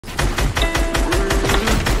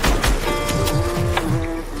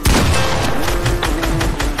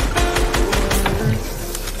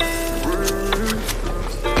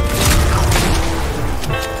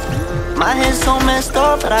so messed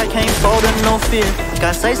up that I can't fold in no fear.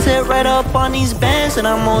 Got sight set right up on these bands, and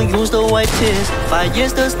I'm gonna use the white tears. 5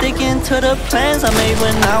 years still sticking to the plans I made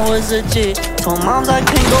when I was a jit. Told moms I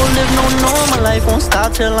can't go live no normal life, won't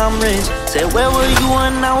stop till I'm rich. Said where were you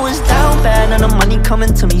when I was down bad? Now the money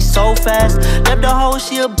coming to me so fast. Left the hoe,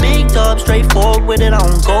 she a big dub, straightforward with it, I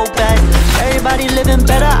don't go back. Everybody living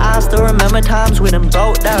better, I still remember times we done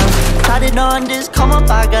broke down. Tried it on this come up,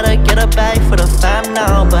 I gotta get a bag for the fam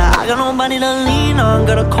now. But I got nobody to lean on,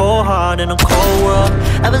 got a cold heart in a cold world.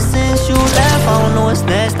 Ever since you left, I don't know what's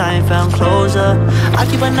next, I ain't found closure. I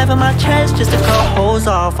keep a knife in my chest just to cut holes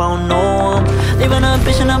off, I don't know them. Leaving a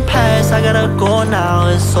bitch in the past, I gotta go now,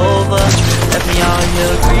 it's over. Left me out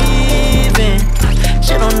here grieving.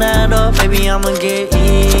 Shit don't add up, baby, I'ma get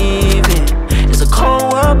even. It's a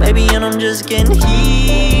cold world, baby, and I'm just getting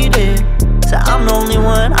heated. So I'm the only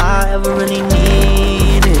one I ever really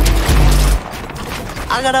needed.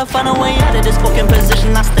 I gotta find a way out of this fucking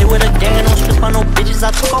position. I stay with a gang and don't stress by no bitches.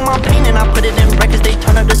 I took all my pain and I put it in records. They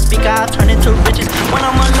turn up the speaker, I turn it to riches. When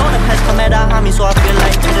I'm alone, the past come at behind me, so I feel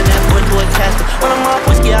like turning that boy to a casket. When I'm off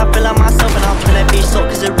whiskey, I feel like myself, and I'll turn that bitch so,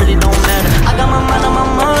 cause it really don't matter. I got my mind on my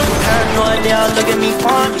money, paranoid, they all look at me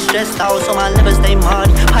funny. Stressed out, so my liver stay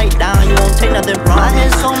muddy. Pipe down, you won't take nothing wrong. My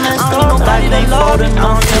head's so messed up, nobody they folding.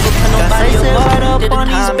 I don't never put nobody above. Did the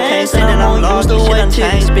time, can't say that I'm lost, the way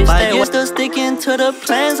changed, bitch. Stay still sticking to the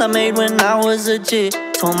plans I made when I was a jit.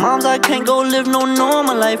 Told moms I can't go live no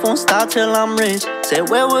normal life, won't stop till I'm rich. Said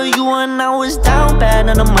where were you when I was down bad?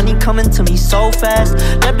 Now the money coming to me so fast.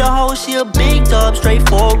 Left the hoe, she a big dub,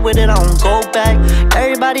 straightforward with it, I don't go back.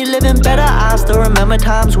 Everybody living better, I still remember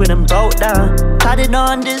times we done broke down. Tried it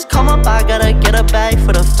on this come up, I gotta get a bag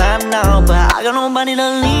for the fam now. But I got nobody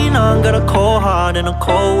to lean on, got a cold heart in a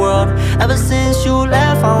cold world. Ever since you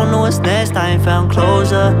left, I don't know what's next, I ain't found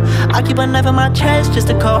closure. I keep a knife in my chest just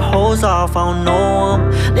to cut holes off, I don't know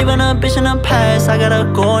them. Leaving a bitch in the past, I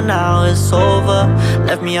gotta go now, it's over.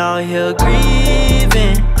 Left me out here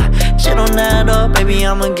grieving. Shit don't add up, baby,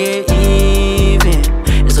 I'ma get even.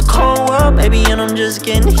 It's a cold world, baby, and I'm just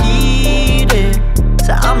getting heated.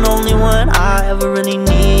 So I'm the only one I ever really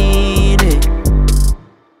needed.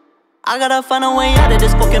 I gotta find a way out of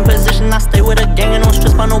this fucking position. I stay with a gang and don't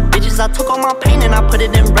stress by no bitches. I took all my pain and I put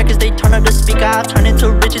it in records. They turn up the speaker, I turn it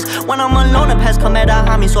to riches. When I'm alone, the past come at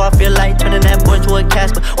behind me, so I feel like turning that boy to a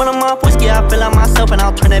casket. When I'm off whiskey, I feel like myself, and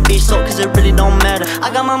I'll turn that bitch so, cause it really don't matter.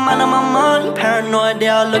 I got my mind on my money, paranoid, they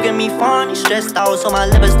all look at me funny. Stressed out, so my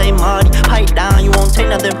liver stay muddy. Pipe down, you won't take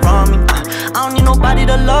nothing from me. I don't need nobody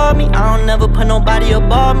to love me, I don't never put nobody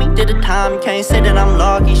above me. Did the time, you can't say that I'm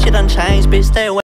lucky. Shit done changed, bitch, stay away.